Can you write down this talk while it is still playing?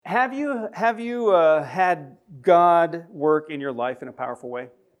Have you had God work in your life in a powerful way?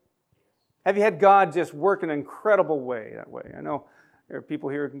 Have you had God just work in an incredible way that way? I know there are people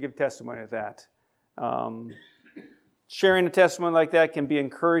here who can give testimony of that. Sharing a testimony like that can be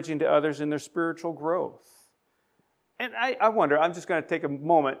encouraging to others in their spiritual growth. And I wonder, I'm just going to take a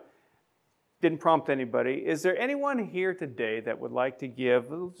moment, didn't prompt anybody. Is there anyone here today that would like to give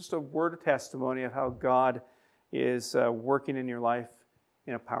just a word of testimony of how God is working in your life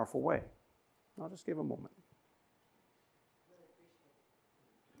in a powerful way? I'll just give a moment.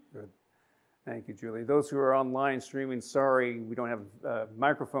 Good. Thank you, Julie. Those who are online streaming, sorry we don't have a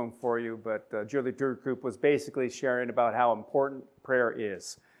microphone for you, but Julie Durkoop was basically sharing about how important prayer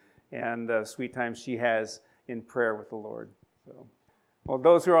is and the sweet time she has in prayer with the Lord. So, well,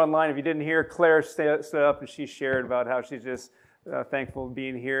 those who are online, if you didn't hear, Claire stood up and she shared about how she's just thankful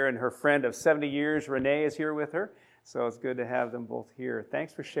being here, and her friend of 70 years, Renee, is here with her. So it's good to have them both here.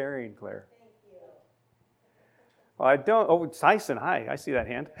 Thanks for sharing, Claire. Thank you. Well, Tyson, hi. I see that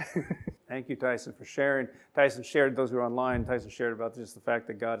hand. Thank you, Tyson, for sharing. Tyson shared, those who are online, Tyson shared about just the fact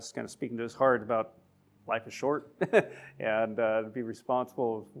that God is kind of speaking to his heart about life is short and to be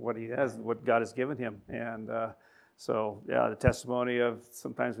responsible for what he has, what God has given him. And the testimony of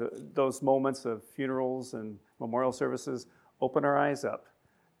sometimes those moments of funerals and memorial services open our eyes up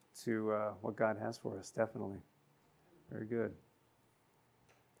to what God has for us, definitely. Very good.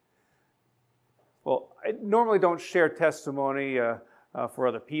 Well, I normally don't share testimony for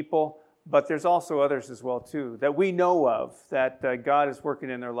other people, but there's also others as well, too, that we know of that God is working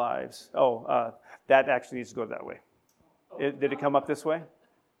in their lives. That actually needs to go that way. Did it come up this way?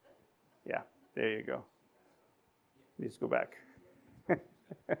 Yeah, there you go. Needs to go back.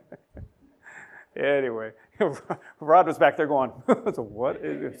 Anyway, Rod was back there going, so what?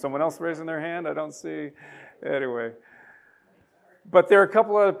 Is someone else raising their hand? I don't see. Anyway. But there are a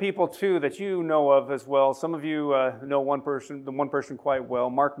couple other people, too, that you know of as well. Some of you know one person quite well,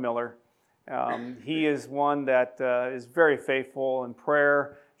 Mark Miller. He is one that is very faithful in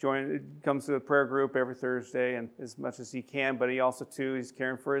prayer, comes to the prayer group every Thursday and as much as he can, but he also, too, he's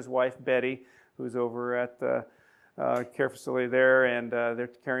caring for his wife, Betty, who's over at the care facility there, and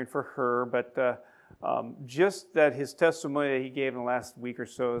they're caring for her. But just that his testimony that he gave in the last week or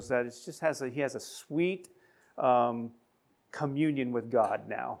so is that he has a sweet communion with God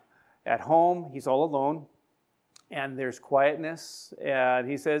now. At home, he's all alone, and there's quietness, and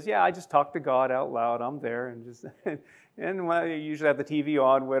he says, I just talk to God out loud. I'm there, and just and I usually have the TV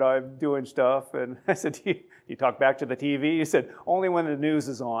on when I'm doing stuff, and I said, you talk back to the TV? He said, only when the news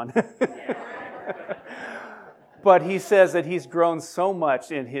is on. But he says that he's grown so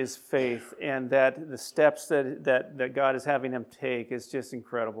much in his faith, and that the steps that God is having him take is just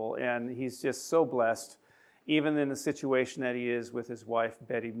incredible, and he's just so blessed, even in the situation that he is with his wife,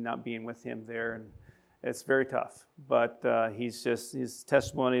 Betty, not being with him there. And it's very tough. But his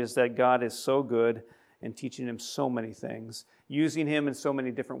testimony is that God is so good and teaching him so many things, using him in so many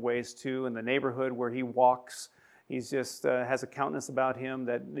different ways, too. In the neighborhood where he walks, he's just has a countenance about him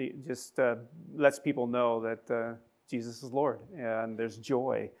that just lets people know that Jesus is Lord, and there's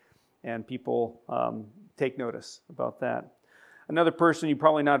joy, and people take notice about that. Another person you're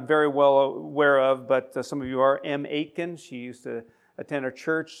probably not very well aware of, but some of you are, M. Aitken. She used to attend our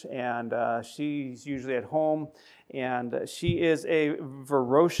church, and she's usually at home, and she is a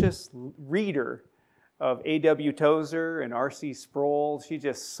voracious reader of A.W. Tozer and R.C. Sproul. She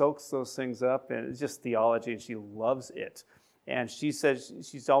just soaks those things up, and it's just theology, and she loves it. And she says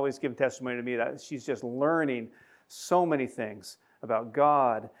she's always given testimony to me that she's just learning so many things about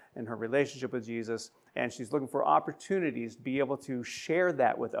God and her relationship with Jesus, and she's looking for opportunities to be able to share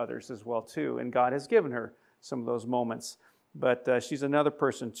that with others as well, too. And God has given her some of those moments. But she's another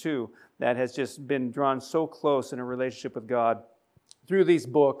person, too, that has just been drawn so close in a relationship with God through these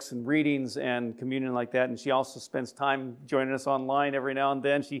books and readings and communion like that. And she also spends time joining us online every now and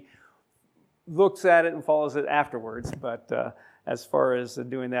then. She looks at it and follows it afterwards. But as far as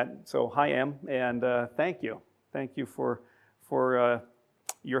doing that, so hi, Em, and thank you. Thank you for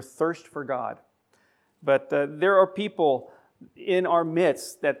your thirst for God. But there are people in our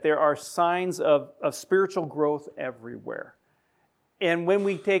midst that there are signs of spiritual growth everywhere. And when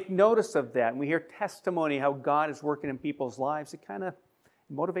we take notice of that and we hear testimony how God is working in people's lives, it kind of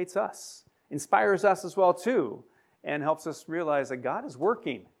motivates us, inspires us as well too, and helps us realize that God is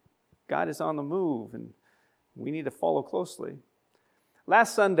working. God is on the move, and we need to follow closely.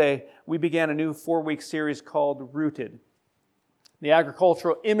 Last Sunday, we began a new 4-week series called Rooted. The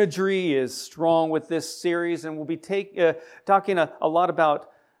agricultural imagery is strong with this series, and we'll be talking a lot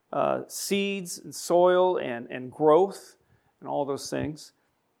about seeds and soil and growth and all those things.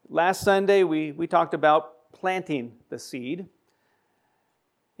 Last Sunday, we talked about planting the seed.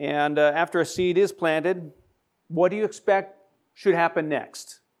 And after a seed is planted, what do you expect should happen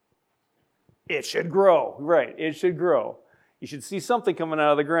next? It should grow. Right, it should grow. You should see something coming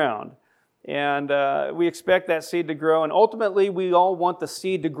out of the ground. And we expect that seed to grow. And ultimately, we all want the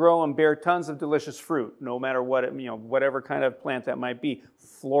seed to grow and bear tons of delicious fruit, no matter what whatever kind of plant that might be.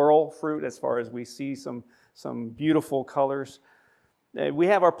 Floral fruit, as far as we see some beautiful colors. We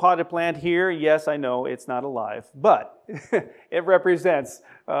have our potted plant here. Yes, I know it's not alive, but it represents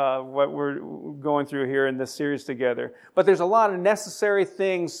what we're going through here in this series together. But there's a lot of necessary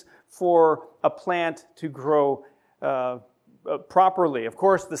things for a plant to grow properly. Of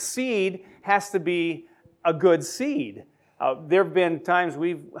course, the seed has to be a good seed. There have been times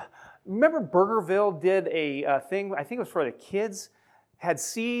remember Burgerville did a thing, I think it was for the kids, had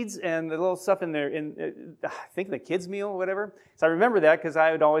seeds and the little stuff in there, I think the kids' meal or whatever. So I remember that because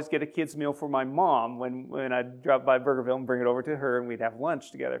I would always get a kids' meal for my mom when I'd drop by Burgerville and bring it over to her and we'd have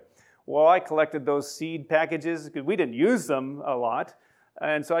lunch together. Well, I collected those seed packages because we didn't use them a lot.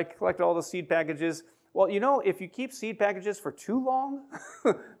 And so I collected all the seed packages. Well, if you keep seed packages for too long,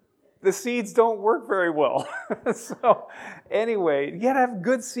 the seeds don't work very well. So anyway, you got to have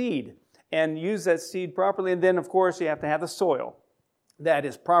good seed and use that seed properly. And then, of course, you have to have the soil that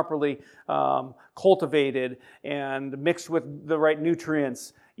is properly cultivated and mixed with the right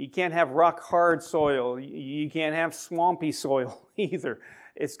nutrients. You can't have rock-hard soil. You can't have swampy soil either.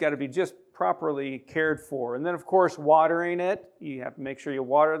 It's got to be just properly cared for. And then, of course, watering it. You have to make sure you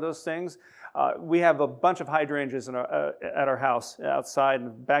water those things. We have a bunch of hydrangeas at our house, outside in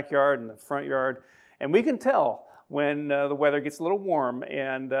the backyard and the front yard. And we can tell when the weather gets a little warm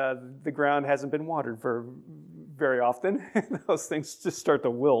and the ground hasn't been watered for very often. Those things just start to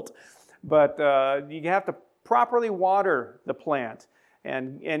wilt. But you have to properly water the plant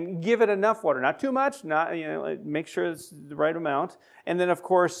and give it enough water. Not too much, make sure it's the right amount. And then, of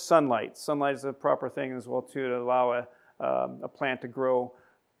course, sunlight. Sunlight is a proper thing as well, too, to allow a plant to grow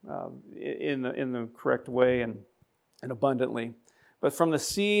in the correct way and abundantly. But from the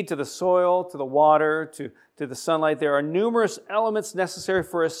seed to the soil to the water to the sunlight, there are numerous elements necessary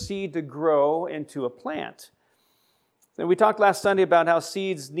for a seed to grow into a plant. And we talked last Sunday about how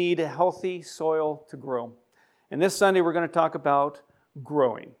seeds need a healthy soil to grow. And this Sunday we're going to talk about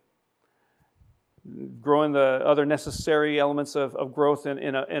growing the other necessary elements of growth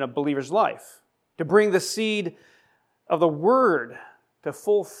in a believer's life. To bring the seed of the Word to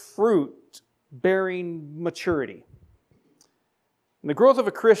full fruit, bearing maturity. And the growth of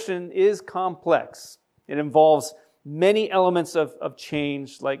a Christian is complex. It involves many elements of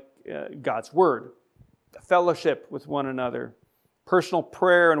change, like God's Word, fellowship with one another, personal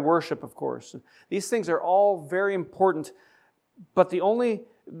prayer and worship, of course. These things are all very important, but they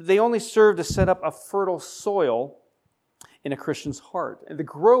only serve to set up a fertile soil in a Christian's heart. And the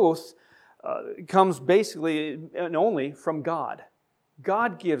growth comes basically and only from God.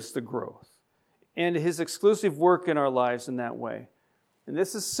 God gives the growth and His exclusive work in our lives in that way. And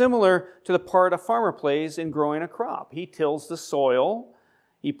this is similar to the part a farmer plays in growing a crop. He tills the soil,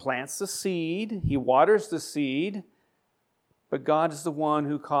 he plants the seed, he waters the seed, but God is the one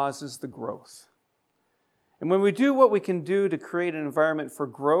who causes the growth. And when we do what we can do to create an environment for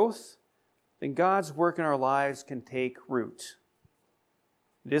growth, then God's work in our lives can take root.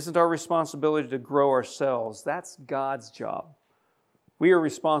 It isn't our responsibility to grow ourselves. That's God's job. We are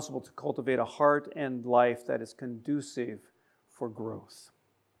responsible to cultivate a heart and life that is conducive for growth.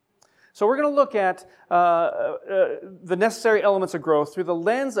 So we're going to look at the necessary elements of growth through the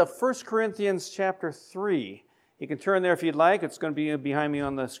lens of 1 Corinthians chapter 3. You can turn there if you'd like. It's going to be behind me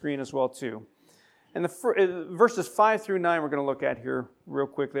on the screen as well, too. And the verses 5 through 9 we're going to look at here real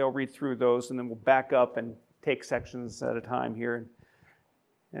quickly. I'll read through those, and then we'll back up and take sections at a time here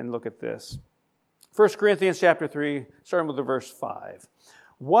and look at this. 1 Corinthians chapter 3, starting with the verse 5.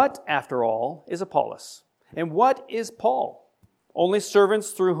 What, after all, is Apollos? And what is Paul? Only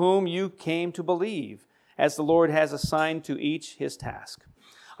servants through whom you came to believe, as the Lord has assigned to each his task.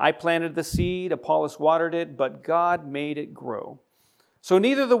 I planted the seed, Apollos watered it, but God made it grow. So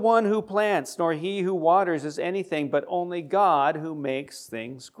neither the one who plants nor he who waters is anything, but only God who makes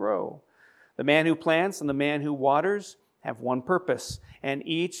things grow. The man who plants and the man who waters have one purpose, and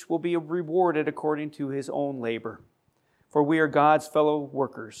each will be rewarded according to his own labor. For we are God's fellow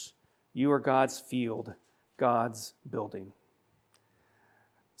workers. You are God's field, God's building.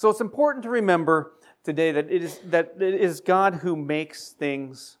 So it's important to remember today that it is God who makes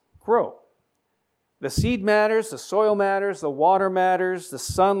things grow. The seed matters, the soil matters, the water matters, the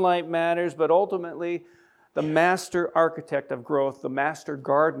sunlight matters, but ultimately The master architect of growth, the master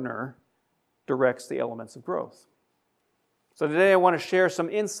gardener, directs the elements of growth. So today I want to share some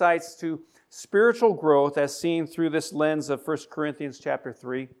insights to spiritual growth as seen through this lens of 1 Corinthians chapter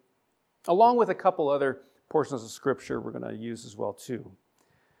 3, along with a couple other portions of Scripture we're going to use as well too.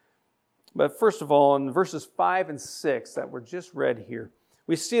 But first of all, in verses 5 and 6 that were just read here,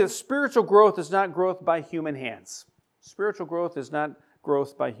 we see that spiritual growth is not growth by human hands. Spiritual growth is not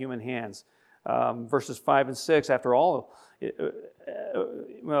growth by human hands. Verses 5 and 6, after all,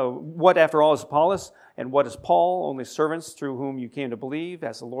 what after all is Apollos, and what is Paul? Only servants through whom you came to believe,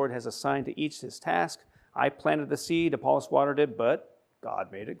 as the Lord has assigned to each his task. I planted the seed, Apollos watered it, but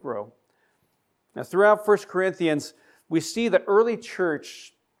God made it grow. Now, throughout 1 Corinthians, we see the early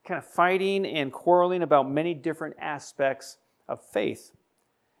church kind of fighting and quarreling about many different aspects of faith.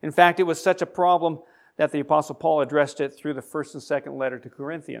 In fact, it was such a problem that the Apostle Paul addressed it through the first and second letter to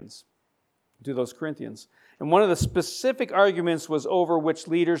those Corinthians. And one of the specific arguments was over which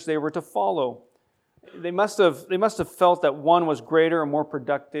leaders they were to follow. They must have felt that one was greater and more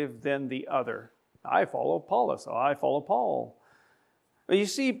productive than the other. I follow Apollos. I follow Paul. But you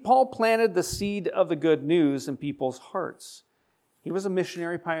see, Paul planted the seed of the good news in people's hearts. He was a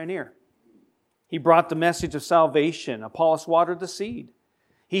missionary pioneer. He brought the message of salvation. Apollos watered the seed.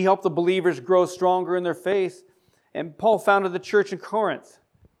 He helped the believers grow stronger in their faith. And Paul founded the church in Corinth.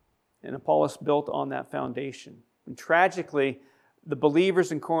 And Apollos built on that foundation. And tragically, the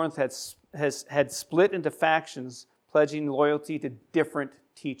believers in Corinth had split into factions, pledging loyalty to different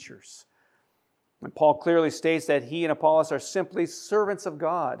teachers. And Paul clearly states that he and Apollos are simply servants of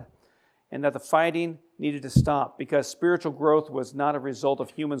God, and that the fighting needed to stop because spiritual growth was not a result of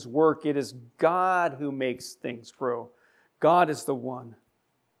humans' work. It is God who makes things grow. God is the one.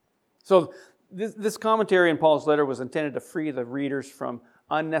 So this commentary in Paul's letter was intended to free the readers from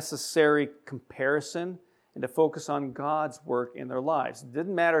unnecessary comparison and to focus on God's work in their lives. It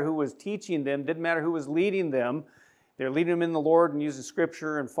didn't matter who was teaching them, didn't matter who was leading them. They're leading them in the Lord and using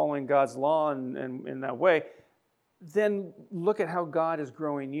Scripture and following God's law and in that way. Then look at how God is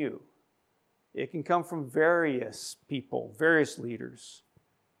growing you. It can come from various people, various leaders.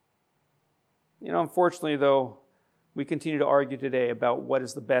 Unfortunately, though, we continue to argue today about what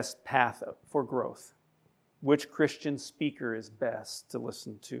is the best path for growth. Which Christian speaker is best to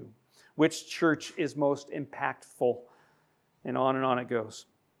listen to? Which church is most impactful? And on it goes.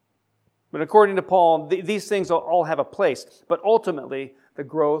 But according to Paul, these things all have a place. But ultimately, the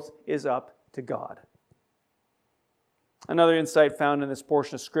growth is up to God. Another insight found in this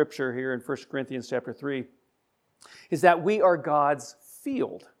portion of Scripture here in 1 Corinthians chapter 3 is that we are God's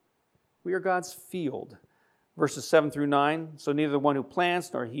field. We are God's field. Verses 7 through 9, so neither the one who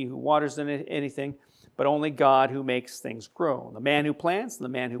plants nor he who waters anything, but only God who makes things grow. The man who plants and the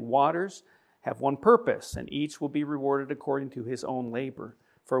man who waters have one purpose, and each will be rewarded according to his own labor.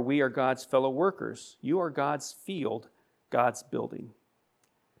 For we are God's fellow workers. You are God's field, God's building.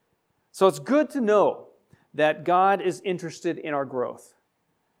 So it's good to know that God is interested in our growth.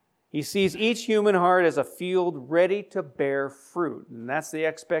 He sees each human heart as a field ready to bear fruit, and that's the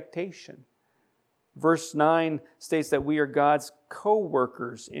expectation. Verse 9 states that we are God's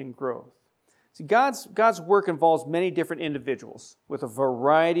co-workers in growth. See, God's work involves many different individuals with a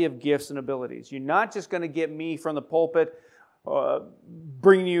variety of gifts and abilities. You're not just going to get me from the pulpit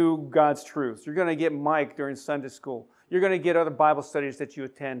bring you God's truth. You're going to get Mike during Sunday school. You're going to get other Bible studies that you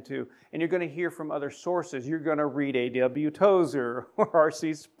attend to, and you're going to hear from other sources. You're going to read A.W. Tozer or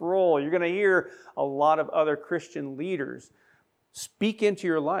R.C. Sproul. You're going to hear a lot of other Christian leaders speak into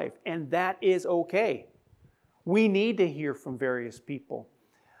your life, and that is okay. We need to hear from various people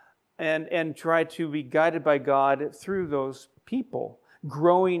and try to be guided by God through those people,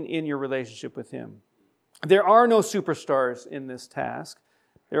 growing in your relationship with Him. There are no superstars in this task.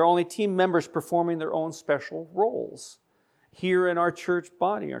 There are only team members performing their own special roles. Here in our church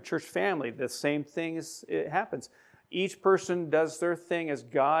body, our church family, the same thing happens. Each person does their thing as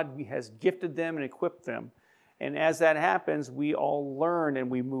God has gifted them and equipped them. And as that happens, we all learn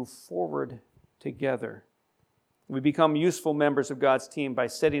and we move forward together. We become useful members of God's team by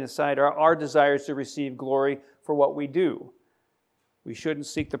setting aside our desires to receive glory for what we do. We shouldn't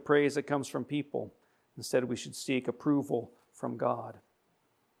seek the praise that comes from people. Instead, we should seek approval from God.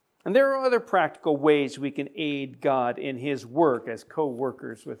 And there are other practical ways we can aid God in His work as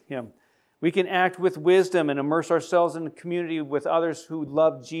co-workers with Him. We can act with wisdom and immerse ourselves in a community with others who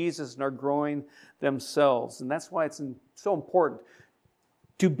love Jesus and are growing themselves. And that's why it's so important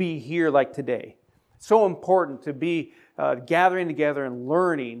to be here like today. So important to be gathering together and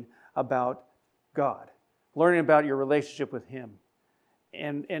learning about God, learning about your relationship with Him,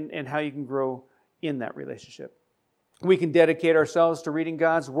 and how you can grow in that relationship. We can dedicate ourselves to reading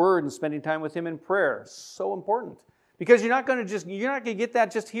God's Word and spending time with Him in prayer. So important. Because you're not going to get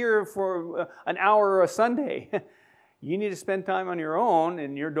that just here for an hour or a Sunday. You need to spend time on your own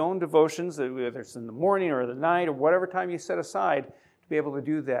in your own devotions, whether it's in the morning or the night or whatever time you set aside to be able to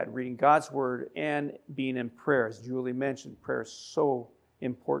do that, reading God's Word and being in prayer. As Julie mentioned, prayer is so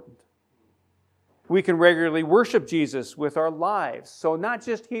important. We can regularly worship Jesus with our lives. So not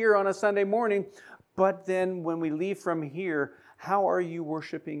just here on a Sunday morning, but then when we leave from here, how are you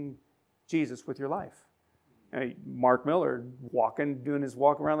worshiping Jesus with your life? Mark Miller doing his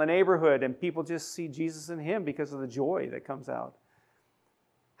walk around the neighborhood, and people just see Jesus in him because of the joy that comes out.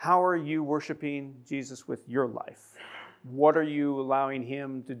 How are you worshiping Jesus with your life? What are you allowing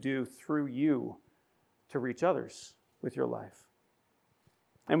Him to do through you to reach others with your life?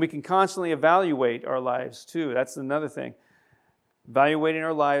 And we can constantly evaluate our lives too. That's another thing. Evaluating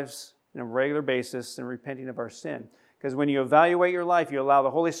our lives on a regular basis and repenting of our sin. Because when you evaluate your life, you allow the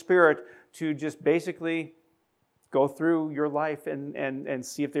Holy Spirit to just basically go through your life and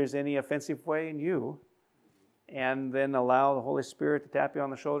see if there's any offensive way in you. And then allow the Holy Spirit to tap you on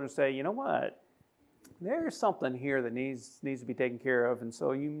the shoulder and say, you know what? There's something here that needs to be taken care of, and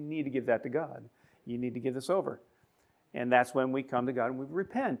so you need to give that to God. You need to give this over. And that's when we come to God and we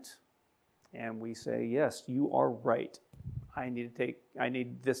repent. And we say, yes, you are right. I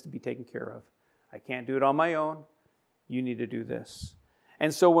need this to be taken care of. I can't do it on my own. You need to do this.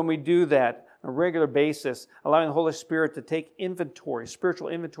 And so when we do that on a regular basis, allowing the Holy Spirit to take inventory, spiritual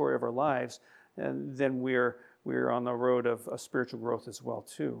inventory of our lives, and then we're on the road of spiritual growth as well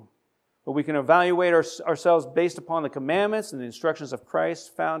too. But we can evaluate ourselves based upon the commandments and the instructions of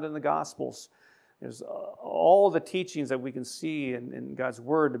Christ found in the Gospels. There's all the teachings that we can see in God's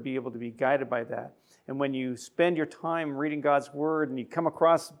Word to be able to be guided by that. And when you spend your time reading God's Word and you come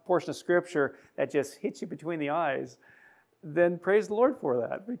across a portion of Scripture that just hits you between the eyes, then praise the Lord for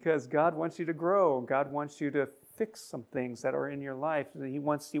that, because God wants you to grow. God wants you to fix some things that are in your life. He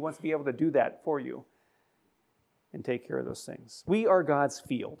wants to be able to do that for you and take care of those things. We are God's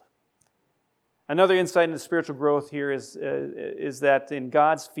field. Another insight into spiritual growth here is that in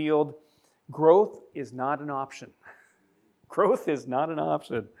God's field, growth is not an option. Growth is not an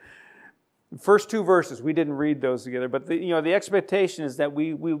option. The first two verses, we didn't read those together, but the expectation is that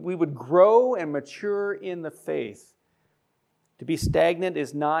we would grow and mature in the faith. To be stagnant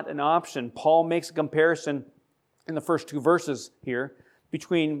is not an option. Paul makes a comparison in the first two verses here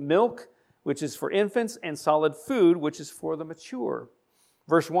between milk, which is for infants, and solid food, which is for the mature.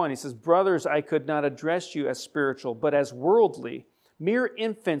 Verse 1, he says, "Brothers, I could not address you as spiritual, but as worldly, mere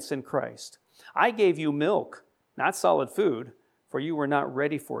infants in Christ. I gave you milk, not solid food, for you were not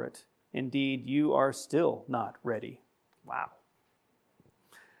ready for it. Indeed, you are still not ready." Wow.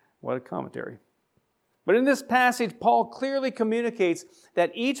 What a commentary. But in this passage, Paul clearly communicates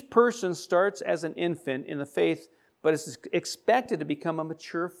that each person starts as an infant in the faith, but is expected to become a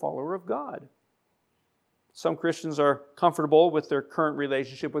mature follower of God. Some Christians are comfortable with their current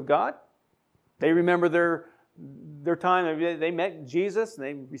relationship with God. They remember their time, they met Jesus, and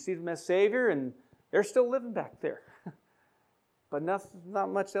they received Him as Savior, and they're still living back there. But not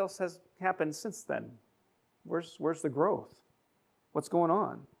much else has happened since then. Where's the growth? What's going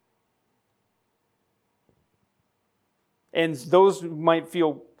on? And those who might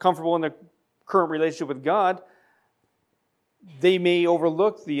feel comfortable in their current relationship with God, they may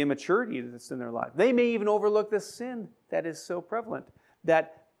overlook the immaturity that's in their life. They may even overlook the sin that is so prevalent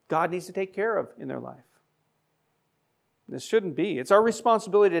that God needs to take care of in their life. This shouldn't be. It's our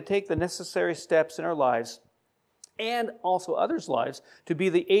responsibility to take the necessary steps in our lives and also others' lives to be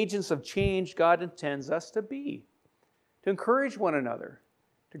the agents of change God intends us to be, to encourage one another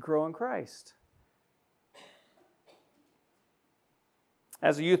to grow in Christ.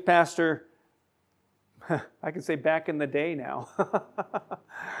 As a youth pastor, I can say back in the day now,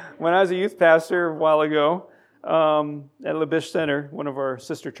 when I was a youth pastor a while ago at LaBiche Center, one of our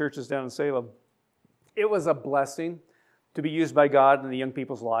sister churches down in Salem, it was a blessing to be used by God in the young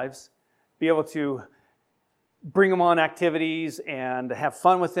people's lives, be able to bring them on activities and have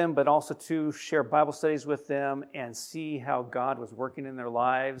fun with them, but also to share Bible studies with them and see how God was working in their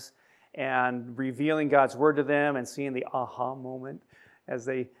lives and revealing God's Word to them and seeing the aha moment as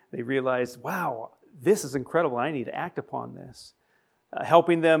they realize, wow, this is incredible. I need to act upon this.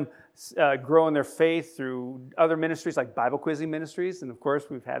 Helping them grow in their faith through other ministries like Bible quizzing ministries. And of course,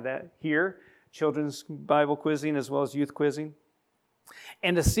 we've had that here. Children's Bible quizzing as well as youth quizzing.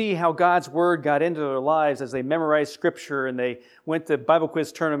 And to see how God's Word got into their lives as they memorized Scripture and they went to Bible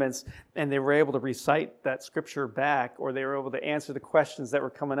quiz tournaments and they were able to recite that Scripture back, or they were able to answer the questions that were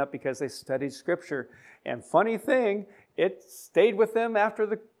coming up because they studied Scripture. And funny thing, it stayed with them after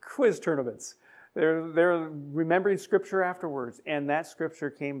the quiz tournaments. They're remembering Scripture afterwards, and that Scripture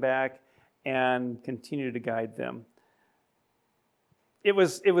came back and continued to guide them. It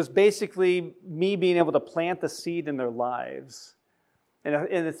was basically me being able to plant the seed in their lives.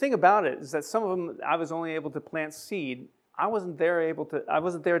 And the thing about it is that some of them, I was only able to plant seed. I wasn't there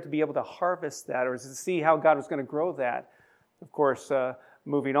to be able to harvest that or to see how God was going to grow that. Of course,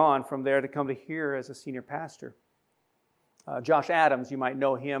 moving on from there to come to here as a senior pastor. Josh Adams, you might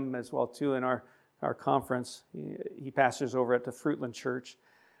know him as well too in our conference. He pastors over at the Fruitland Church.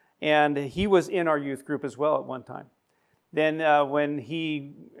 And he was in our youth group as well at one time. Then when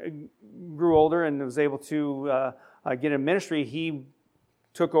he grew older and was able to get in ministry, he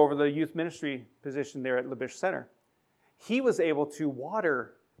took over the youth ministry position there at LaBiche Center. He was able to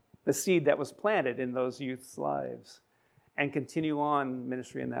water the seed that was planted in those youth's lives and continue on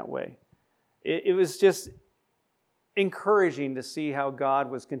ministry in that way. It was just encouraging to see how God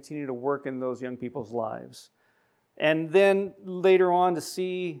was continuing to work in those young people's lives. And then later on to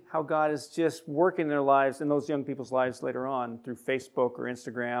see how God is just working in their lives, in those young people's lives later on through Facebook or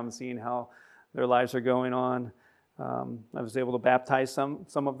Instagram, seeing how their lives are going on. I was able to baptize some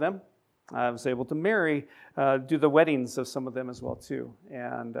of them. I was able to do the weddings of some of them as well too.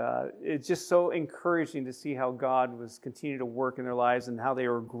 And it's just so encouraging to see how God was continuing to work in their lives and how they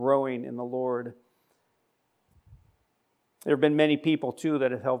were growing in the Lord. There have been many people too that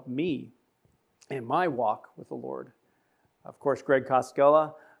have helped me in my walk with the Lord. Of course, Greg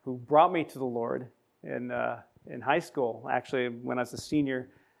Koskela, who brought me to the Lord in high school, actually when I was a senior.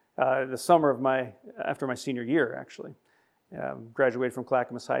 The summer after my senior year, actually. Graduated from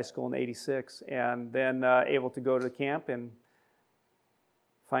Clackamas High School in '86, and then able to go to the camp and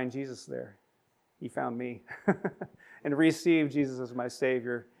find Jesus there. He found me and received Jesus as my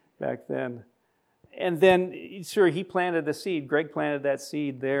Savior back then. And then, sure, he planted the seed. Greg planted that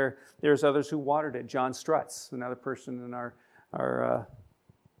seed there. There's others who watered it. John Strutz, another person in our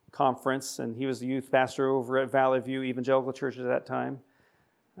conference, and he was the youth pastor over at Valley View Evangelical Church at that time.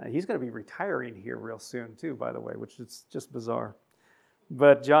 He's going to be retiring here real soon, too, by the way, which is just bizarre.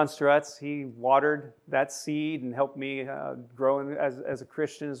 But John Strutz, he watered that seed and helped me grow as a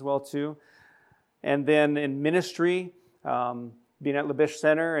Christian as well, too. And then in ministry, being at LaBiche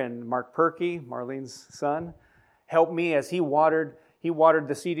Center, and Mark Perky, Marlene's son, helped me as he watered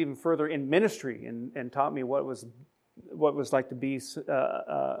the seed even further in ministry and taught me what was like to be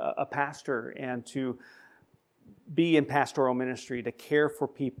a pastor and to be in pastoral ministry, to care for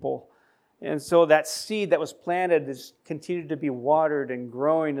people. And so that seed that was planted has continued to be watered and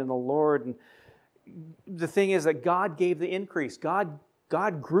growing in the Lord. And the thing is that God gave the increase. God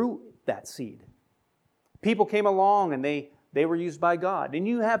grew that seed. People came along and they were used by God. And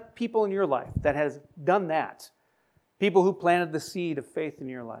you have people in your life that has done that. People who planted the seed of faith in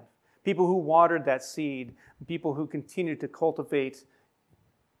your life. People who watered that seed. People who continue to cultivate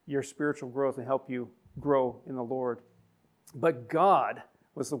your spiritual growth and help you grow in the Lord. But God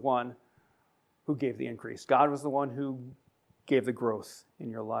was the one who gave the increase. God was the one who gave the growth in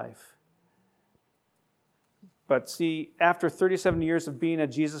your life. But see, after 37 years of being a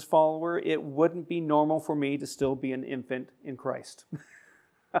Jesus follower, it wouldn't be normal for me to still be an infant in Christ.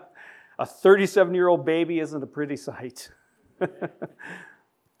 A 37-year-old baby isn't a pretty sight.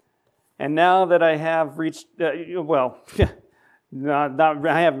 And now that I have reached, I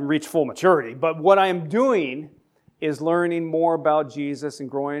haven't reached full maturity, but what I am doing is learning more about Jesus and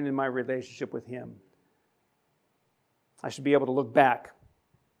growing in my relationship with Him. I should be able to look back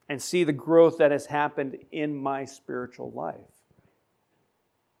and see the growth that has happened in my spiritual life.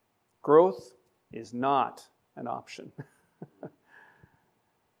 Growth is not an option.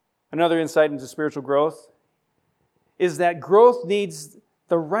 Another insight into spiritual growth is that growth needs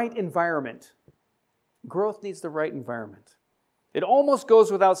the right environment. Growth needs the right environment. It almost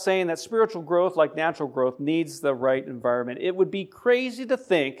goes without saying that spiritual growth, like natural growth, needs the right environment. It would be crazy to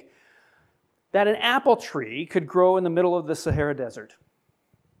think that an apple tree could grow in the middle of the Sahara Desert,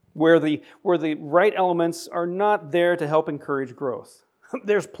 where the right elements are not there to help encourage growth.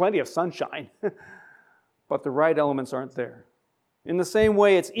 There's plenty of sunshine, but the right elements aren't there. In the same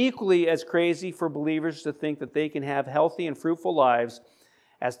way, it's equally as crazy for believers to think that they can have healthy and fruitful lives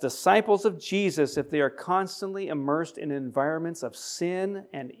as disciples of Jesus if they are constantly immersed in environments of sin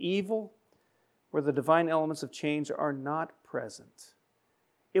and evil where the divine elements of change are not present.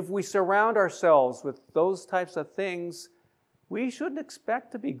 If we surround ourselves with those types of things, we shouldn't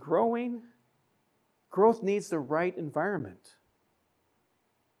expect to be growing. Growth needs the right environment.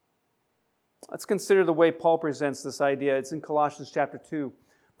 Let's consider the way Paul presents this idea. It's in Colossians chapter 2,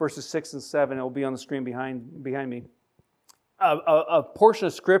 verses 6 and 7. It will be on the screen behind me. A portion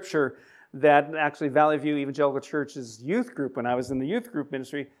of Scripture that actually Valley View Evangelical Church's youth group, when I was in the youth group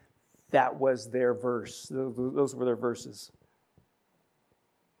ministry, that was their verse. Those were their verses.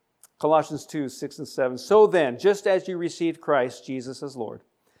 Colossians 2, 6 and 7. So then, just as you received Christ Jesus as Lord,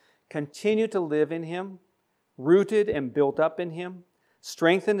 continue to live in Him, rooted and built up in Him,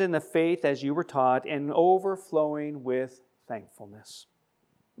 strengthened in the faith as you were taught, and overflowing with thankfulness.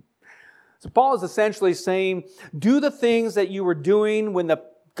 So Paul is essentially saying, do the things that you were doing when the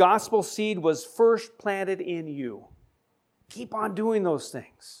gospel seed was first planted in you. Keep on doing those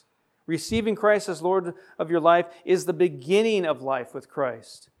things. Receiving Christ as Lord of your life is the beginning of life with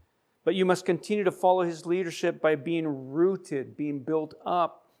Christ. But you must continue to follow His leadership by being rooted, being built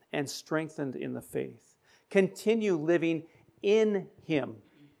up, and strengthened in the faith. Continue living in Him.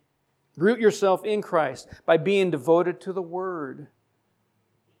 Root yourself in Christ by being devoted to the Word,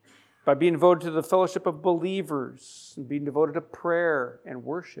 by being devoted to the fellowship of believers, and being devoted to prayer and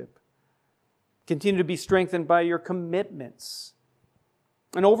worship. Continue to be strengthened by your commitments,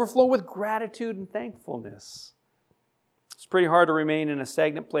 and overflow with gratitude and thankfulness. It's pretty hard to remain in a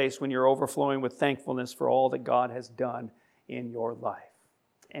stagnant place when you're overflowing with thankfulness for all that God has done in your life.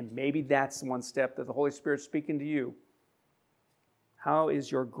 And maybe that's one step that the Holy Spirit's speaking to you. How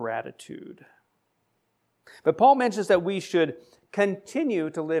is your gratitude? But Paul mentions that we should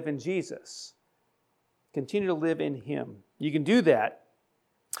continue to live in Jesus. Continue to live in Him. You can do that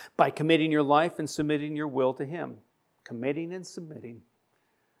by committing your life and submitting your will to Him. Committing and submitting.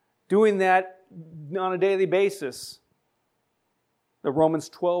 Doing that on a daily basis. The Romans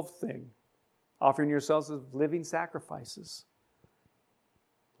 12 thing. Offering yourselves as living sacrifices.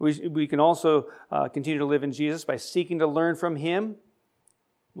 We can also continue to live in Jesus by seeking to learn from Him.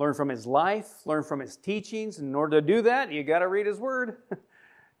 Learn from His life, learn from His teachings. In order to do that, you got to read His Word.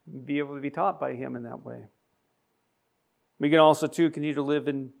 Be able to be taught by Him in that way. We can also, too, continue to live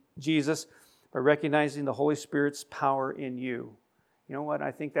in Jesus by recognizing the Holy Spirit's power in you. You know what?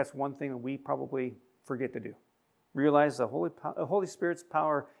 I think that's one thing that we probably forget to do. Realize the Holy Spirit's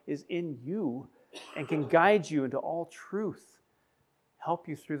power is in you and can guide you into all truth. Help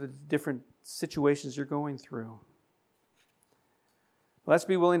you through the different situations you're going through. Let's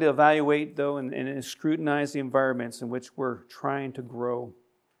be willing to evaluate, though, and scrutinize the environments in which we're trying to grow.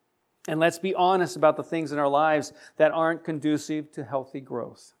 And let's be honest about the things in our lives that aren't conducive to healthy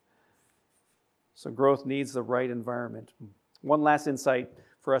growth. So growth needs the right environment. One last insight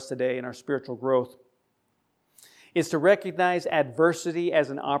for us today in our spiritual growth is to recognize adversity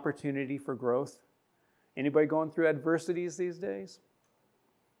as an opportunity for growth. Anybody going through adversities these days?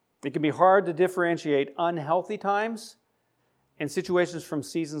 It can be hard to differentiate unhealthy times and situations from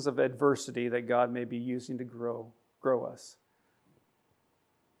seasons of adversity that God may be using to grow us.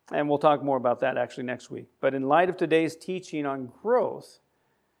 And we'll talk more about that actually next week. But in light of today's teaching on growth,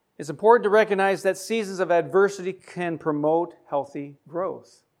 it's important to recognize that seasons of adversity can promote healthy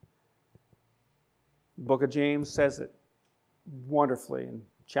growth. The book of James says it wonderfully in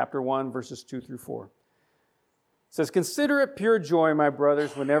chapter 1, verses 2 through 4. It says, "Consider it pure joy, my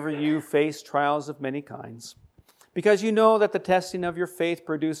brothers, whenever you face trials of many kinds, because you know that the testing of your faith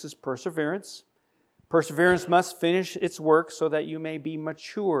produces perseverance. Perseverance must finish its work so that you may be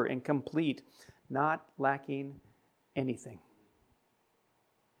mature and complete, not lacking anything."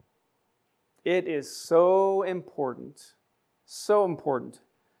 It is so important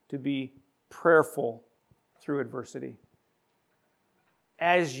to be prayerful through adversity.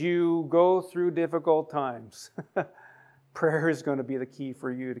 As you go through difficult times, prayer is going to be the key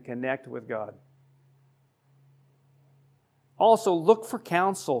for you to connect with God. Also, look for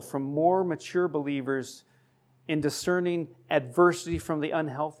counsel from more mature believers in discerning adversity from the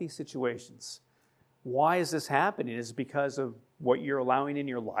unhealthy situations. Why is this happening? Is it because of what you're allowing in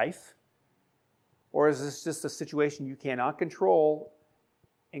your life? Or is this just a situation you cannot control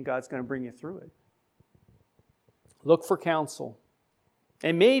and God's going to bring you through it? Look for counsel.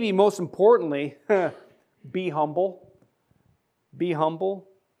 And maybe most importantly, be humble. Be humble.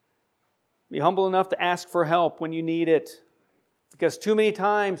 Be humble enough to ask for help when you need it. Because too many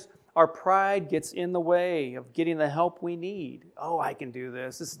times our pride gets in the way of getting the help we need. Oh, I can do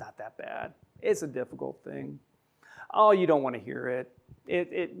this. This is not that bad. It's a difficult thing. Oh, you don't want to hear it.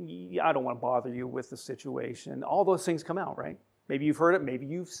 I don't want to bother you with the situation. All those things come out, right? Maybe you've heard it. Maybe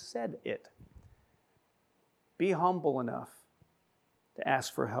you've said it. Be humble enough to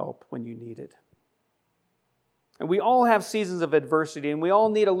ask for help when you need it. And we all have seasons of adversity, and we all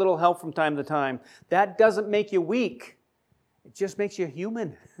need a little help from time to time. That doesn't make you weak. It just makes you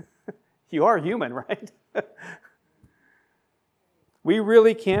human. You are human, right? We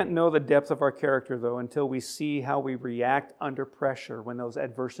really can't know the depth of our character, though, until we see how we react under pressure when those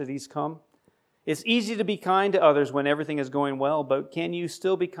adversities come. It's easy to be kind to others when everything is going well, but can you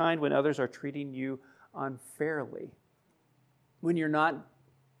still be kind when others are treating you unfairly? When you're not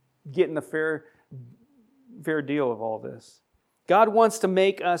getting the fair deal of all this. God wants to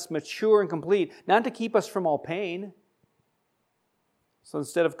make us mature and complete, not to keep us from all pain. So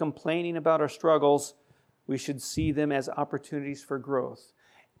instead of complaining about our struggles, we should see them as opportunities for growth.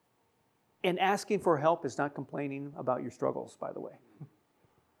 And asking for help is not complaining about your struggles, by the way.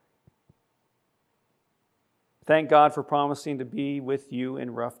 Thank God for promising to be with you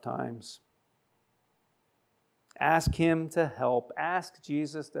in rough times. Ask Him to help. Ask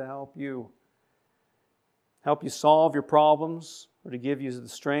Jesus to help you. Help you solve your problems or to give you the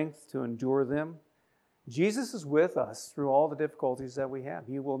strength to endure them. Jesus is with us through all the difficulties that we have.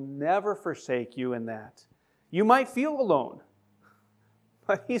 He will never forsake you in that. You might feel alone,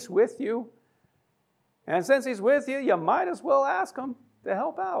 but He's with you. And since He's with you, you might as well ask Him to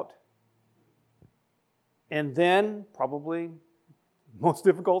help out. And then, probably the most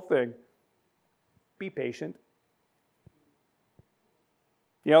difficult thing, be patient.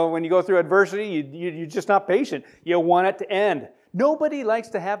 You know, when you go through adversity, you're just not patient. You want it to end. Nobody likes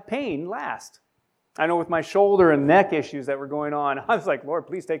to have pain last. I know with my shoulder and neck issues that were going on, I was like, Lord,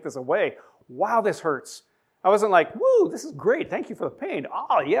 please take this away. Wow, this hurts. I wasn't like, woo, this is great. Thank you for the pain.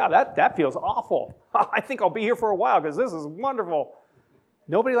 Oh, yeah, that feels awful. I think I'll be here for a while because this is wonderful.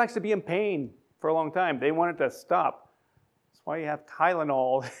 Nobody likes to be in pain for a long time. They want it to stop. That's why you have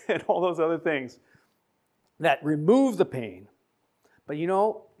Tylenol and all those other things that remove the pain. But you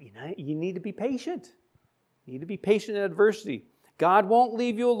need to be patient. You need to be patient in adversity. God won't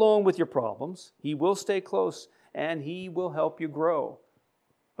leave you alone with your problems. He will stay close and He will help you grow.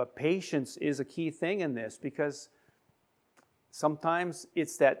 But patience is a key thing in this because sometimes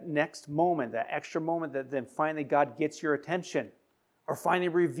it's that next moment, that extra moment that then finally God gets your attention or finally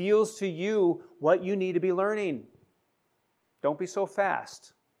reveals to you what you need to be learning. Don't be so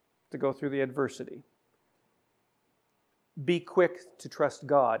fast to go through the adversity. Be quick to trust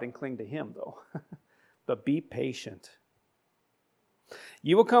God and cling to Him, though. But be patient.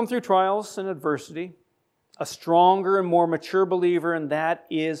 You will come through trials and adversity, a stronger and more mature believer, and that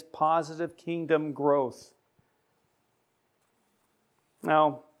is positive kingdom growth.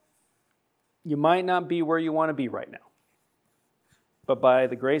 Now, you might not be where you want to be right now, but by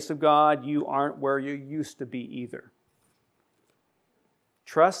the grace of God, you aren't where you used to be either.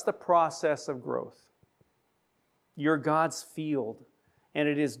 Trust the process of growth. You're God's field, and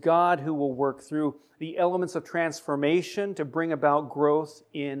it is God who will work through the elements of transformation to bring about growth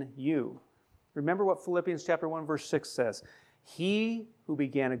in you. Remember what Philippians chapter 1, verse 6 says. He who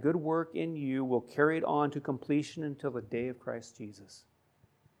began a good work in you will carry it on to completion until the day of Christ Jesus.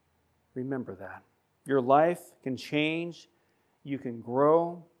 Remember that. Your life can change. You can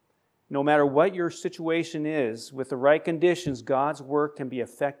grow. No matter what your situation is, with the right conditions, God's work can be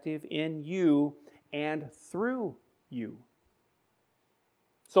effective in you and through you.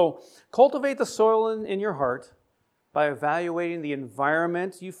 So cultivate the soil in your heart by evaluating the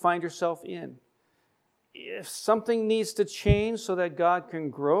environment you find yourself in. If something needs to change so that God can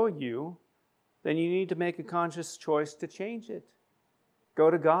grow you, then you need to make a conscious choice to change it.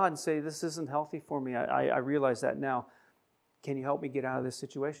 Go to God and say, this isn't healthy for me. I realize that now. Can you help me get out of this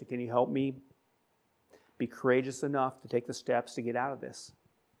situation? Can you help me be courageous enough to take the steps to get out of this?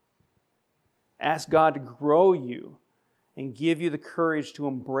 Ask God to grow you and give you the courage to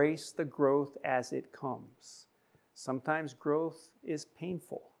embrace the growth as it comes. Sometimes growth is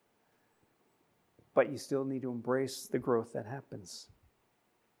painful, but you still need to embrace the growth that happens.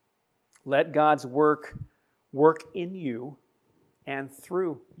 Let God's work in you and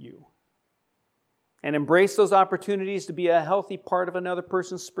through you. And embrace those opportunities to be a healthy part of another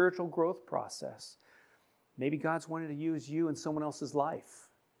person's spiritual growth process. Maybe God's wanting to use you in someone else's life.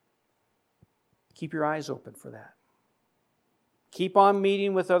 Keep your eyes open for that. Keep on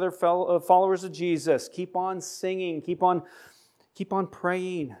meeting with other followers of Jesus. Keep on singing. Keep on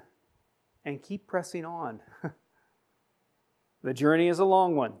praying. And keep pressing on. The journey is a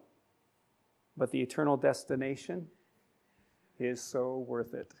long one, but the eternal destination is so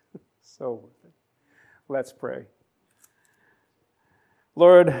worth it. So worth it. Let's pray.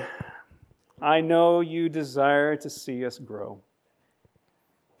 Lord, I know you desire to see us grow.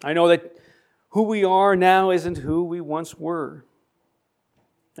 I know that who we are now isn't who we once were,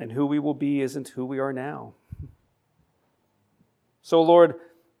 and who we will be isn't who we are now. So, Lord,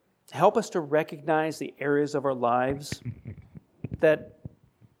 help us to recognize the areas of our lives that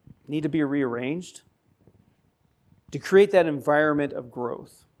need to be rearranged, to create that environment of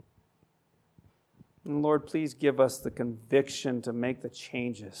growth. And Lord, please give us the conviction to make the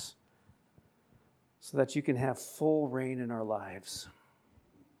changes so that you can have full reign in our lives.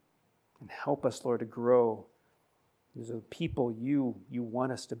 And help us, Lord, to grow as a people you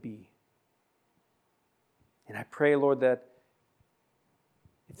want us to be. And I pray, Lord, that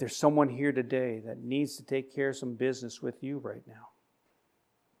if there's someone here today that needs to take care of some business with you right now,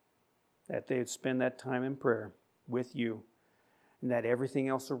 that they would spend that time in prayer with you, and that everything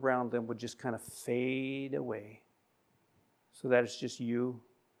else around them would just kind of fade away so that it's just you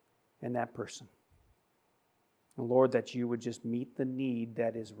and that person. And Lord, that you would just meet the need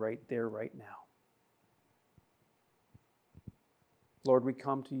that is right there right now. Lord, we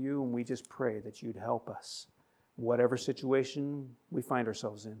come to you and we just pray that you'd help us, whatever situation we find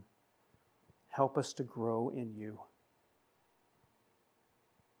ourselves in. Help us to grow in you.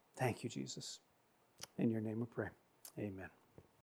 Thank you, Jesus. In your name we pray. Amen.